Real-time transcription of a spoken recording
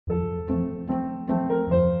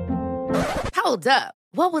Hold up.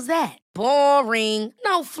 What was that? Boring.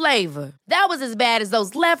 No flavor. That was as bad as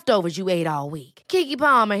those leftovers you ate all week. Keke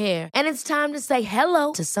Palmer here, and it's time to say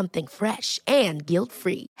hello to something fresh and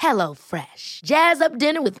guilt-free. Hello Fresh. Jazz up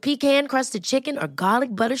dinner with pecan-crusted chicken or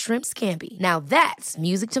garlic butter shrimp scampi. Now that's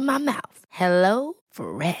music to my mouth. Hello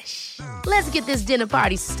Fresh. Let's get this dinner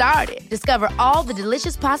party started. Discover all the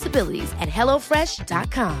delicious possibilities at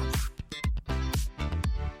hellofresh.com.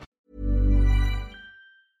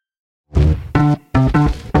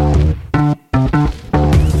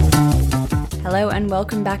 Hello and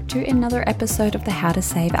welcome back to another episode of the How to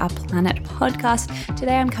Save Our Planet podcast.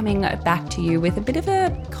 Today I'm coming back to you with a bit of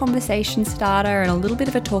a conversation starter and a little bit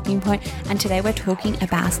of a talking point, and today we're talking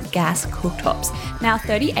about gas cooktops. Now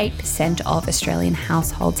 38% of Australian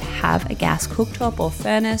households have a gas cooktop or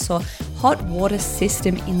furnace or hot water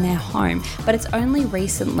system in their home, but it's only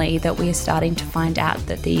recently that we are starting to find out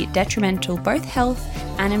that the detrimental both health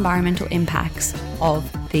and environmental impacts of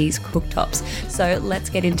these cooktops. So let's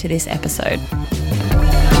get into this episode.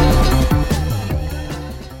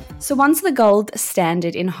 So once the gold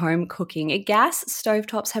standard in home cooking, gas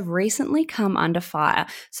stovetops have recently come under fire.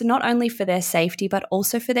 So not only for their safety, but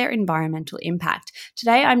also for their environmental impact.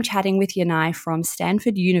 Today I'm chatting with Yanai from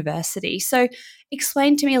Stanford University. So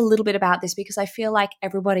explain to me a little bit about this, because I feel like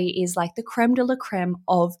everybody is like the creme de la creme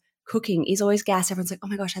of cooking is always gas. Everyone's like, oh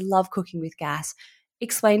my gosh, I love cooking with gas.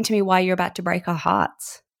 Explain to me why you're about to break our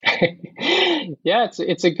hearts. Yeah,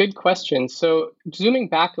 it's a good question. So zooming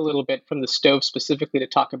back a little bit from the stove specifically to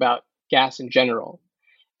talk about gas in general.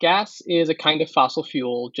 Gas is a kind of fossil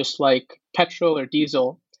fuel, just like petrol or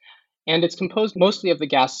diesel, and it's composed mostly of the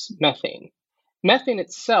gas methane. Methane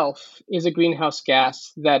itself is a greenhouse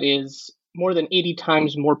gas that is more than 80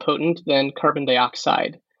 times more potent than carbon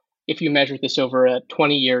dioxide if you measure this over a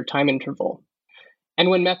 20-year time interval. And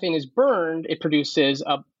when methane is burned, it produces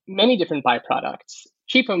many different byproducts.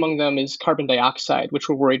 Chief among them is carbon dioxide, which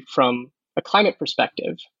we're worried from a climate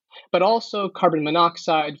perspective, but also carbon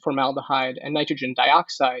monoxide, formaldehyde, and nitrogen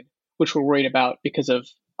dioxide, which we're worried about because of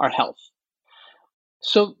our health.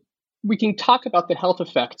 So we can talk about the health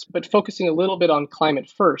effects, but focusing a little bit on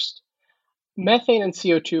climate first. Methane and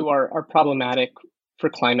CO2 are problematic for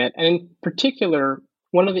climate, and in particular,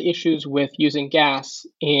 one of the issues with using gas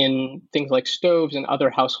in things like stoves and other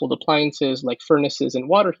household appliances like furnaces and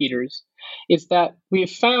water heaters is that we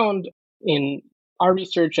have found in our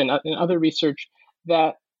research and in other research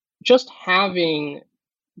that just having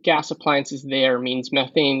gas appliances there means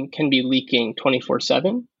methane can be leaking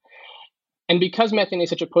 24/7. And because methane is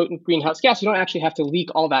such a potent greenhouse gas, you don't actually have to leak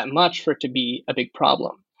all that much for it to be a big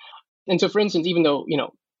problem. And so, for instance, even though,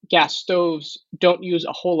 gas stoves don't use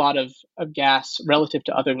a whole lot of gas relative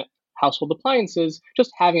to other household appliances,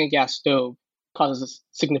 just having a gas stove causes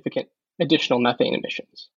significant additional methane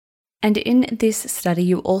emissions. And in this study,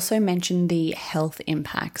 you also mentioned the health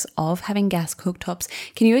impacts of having gas cooktops.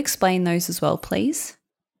 Can you explain those as well, please?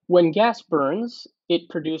 When gas burns, it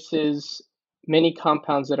produces many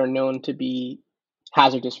compounds that are known to be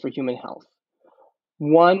hazardous for human health.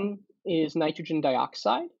 One is nitrogen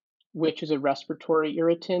dioxide, which is a respiratory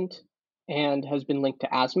irritant and has been linked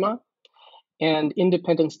to asthma. And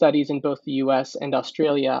independent studies in both the US and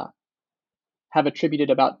Australia have attributed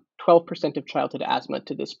about 12% of childhood asthma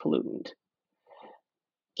to this pollutant.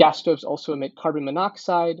 Gas stoves also emit carbon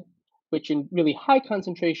monoxide, which in really high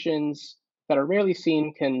concentrations that are rarely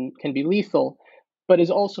seen can be lethal, but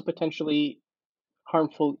is also potentially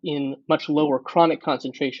harmful in much lower chronic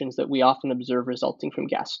concentrations that we often observe resulting from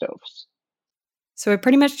gas stoves. So we're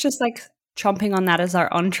pretty much just like chomping on that as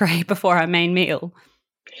our entree before our main meal.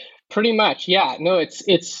 Pretty much, yeah. No,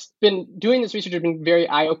 it's been doing this research has been very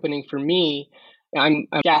eye-opening for me. I'm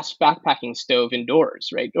a gas backpacking stove indoors,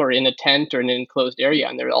 right? Or in a tent or in an enclosed area,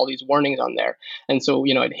 and there are all these warnings on there. And so,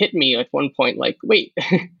 it hit me at one point like, wait,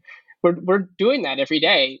 we're doing that every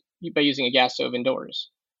day by using a gas stove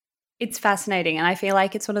indoors. It's fascinating. And I feel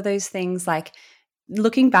like it's one of those things like,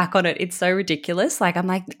 looking back on it, it's so ridiculous. Like I'm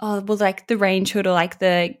like, oh, well, like the range hood or like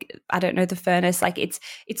the furnace, like it's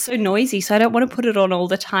so noisy. So I don't want to put it on all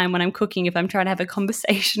the time when I'm cooking if I'm trying to have a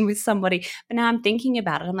conversation with somebody. But now I'm thinking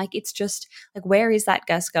about it. I'm like, it's just like, where is that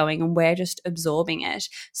gas going? And we're just absorbing it.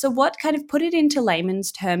 So what kind of put it into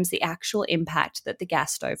layman's terms, the actual impact that the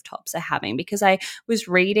gas stove tops are having? Because I was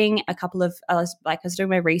reading a couple of, I was doing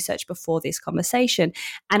my research before this conversation,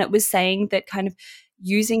 and it was saying that kind of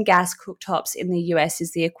using gas cooktops in the US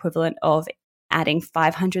is the equivalent of adding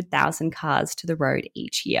 500,000 cars to the road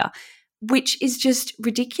each year, which is just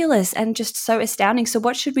ridiculous and just so astounding. So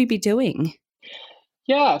what should we be doing?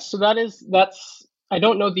 Yeah, so that's I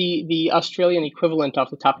don't know the Australian equivalent off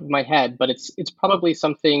the top of my head, but it's probably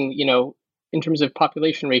something, in terms of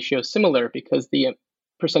population ratio, similar because the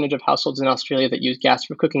percentage of households in Australia that use gas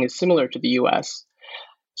for cooking is similar to the US.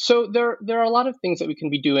 So there are a lot of things that we can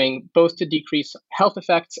be doing both to decrease health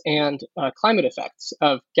effects and climate effects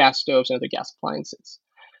of gas stoves and other gas appliances.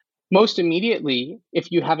 Most immediately,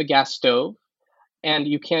 if you have a gas stove and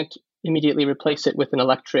you can't immediately replace it with an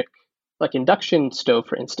electric, like induction stove,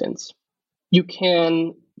 for instance, you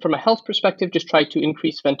can, from a health perspective, just try to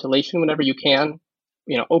increase ventilation whenever you can.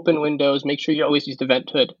 Open windows, make sure you always use the vent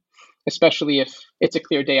hood, especially if it's a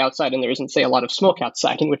clear day outside and there isn't, say, a lot of smoke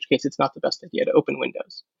outside, in which case it's not the best idea to open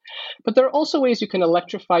windows. But there are also ways you can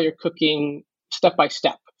electrify your cooking step by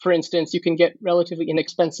step. For instance, you can get relatively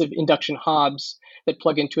inexpensive induction hobs that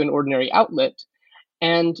plug into an ordinary outlet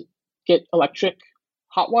and get electric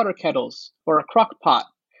hot water kettles or a crock pot,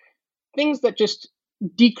 things that just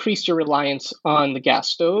decrease your reliance on the gas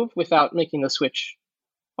stove without making the switch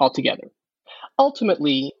altogether.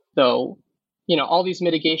 Ultimately, though, all these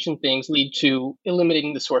mitigation things lead to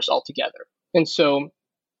eliminating the source altogether. And so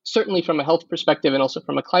certainly from a health perspective and also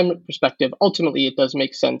from a climate perspective, ultimately it does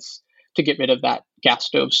make sense to get rid of that gas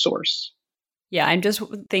stove source. Yeah, I'm just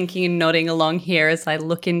thinking and nodding along here as I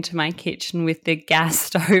look into my kitchen with the gas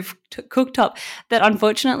stove cooktop that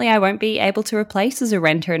unfortunately I won't be able to replace as a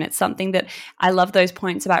renter. And it's something that I love those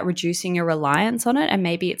points about reducing your reliance on it. And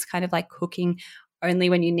maybe it's kind of like cooking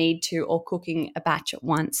only when you need to, or cooking a batch at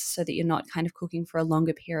once so that you're not kind of cooking for a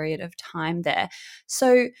longer period of time there.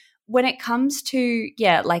 So when it comes to,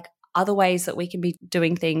 like other ways that we can be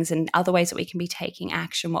doing things and other ways that we can be taking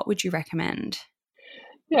action, what would you recommend?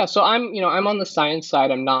 Yeah, so I'm on the science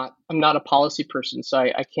side. I'm not a policy person, so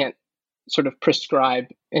I can't sort of prescribe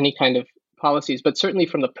any kind of policies. But certainly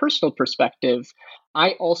from the personal perspective,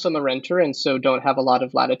 I also am a renter and so don't have a lot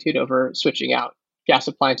of latitude over switching out gas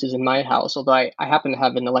appliances in my house, although I happen to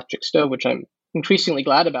have an electric stove, which I'm increasingly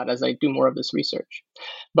glad about as I do more of this research.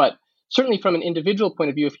 But certainly from an individual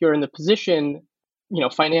point of view, if you're in the position,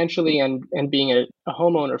 financially and being a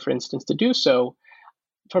homeowner, for instance, to do so,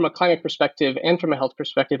 from a climate perspective and from a health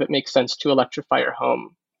perspective, it makes sense to electrify your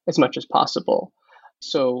home as much as possible.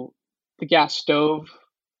 So the gas stove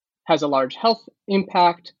has a large health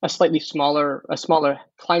impact, a smaller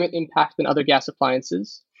climate impact than other gas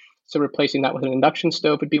appliances. So replacing that with an induction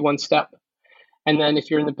stove would be one step. And then if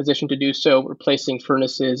you're in the position to do so, replacing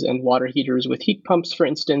furnaces and water heaters with heat pumps, for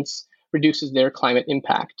instance, reduces their climate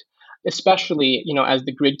impact, especially, as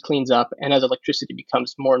the grid cleans up and as electricity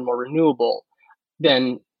becomes more and more renewable.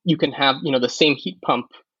 Then you can have, the same heat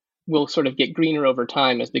pump will sort of get greener over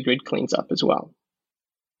time as the grid cleans up as well.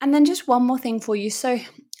 And then just one more thing for you. So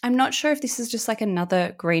I'm not sure if this is just like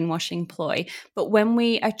another greenwashing ploy, but when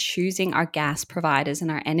we are choosing our gas providers and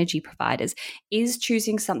our energy providers, is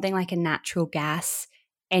choosing something like a natural gas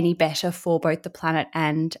any better for both the planet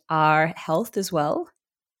and our health as well?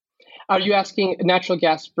 Are you asking natural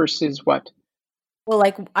gas versus what? Well,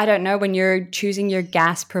 like, I don't know, when you're choosing your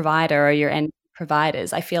gas provider or your energy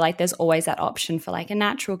providers, I feel like there's always that option for like a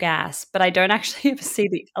natural gas, but I don't actually ever see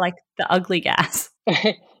the ugly gas.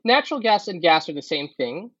 Natural gas and gas are the same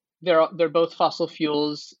thing. They're both fossil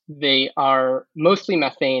fuels. They are mostly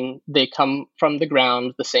methane. They come from the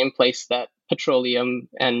ground, the same place that petroleum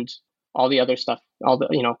and all the other stuff, all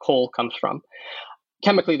the coal comes from.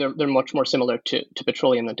 Chemically, they're much more similar to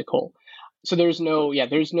petroleum than to coal. So there's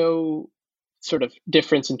no sort of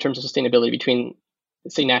difference in terms of sustainability between,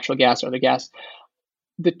 say, natural gas or other gas.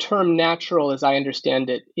 The term natural, as I understand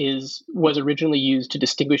it, was originally used to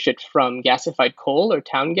distinguish it from gasified coal or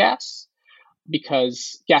town gas,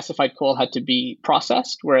 because gasified coal had to be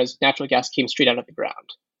processed, whereas natural gas came straight out of the ground.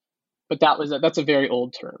 But that's a very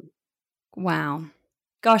old term. Wow.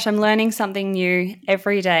 Gosh, I'm learning something new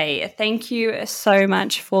every day. Thank you so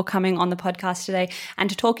much for coming on the podcast today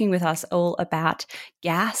and to talking with us all about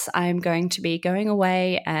gas. I'm going to be going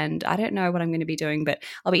away and I don't know what I'm going to be doing, but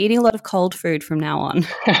I'll be eating a lot of cold food from now on.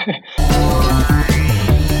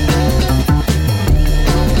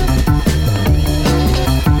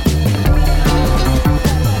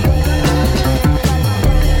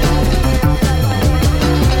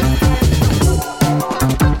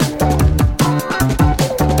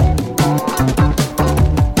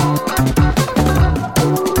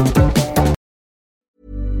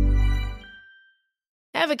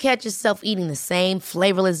 Ever catch yourself eating the same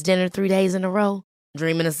flavorless dinner 3 days in a row?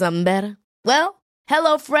 Dreaming of something better? Well,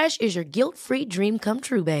 HelloFresh is your guilt-free dream come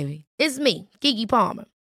true, baby. It's me, Keke Palmer.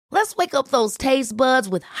 Let's wake up those taste buds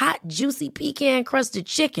with hot, juicy pecan-crusted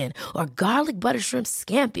chicken or garlic butter shrimp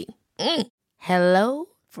scampi. Hello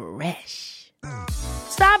Fresh.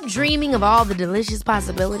 Stop dreaming of all the delicious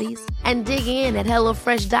possibilities and dig in at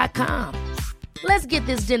HelloFresh.com. Let's get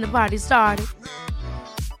this dinner party started.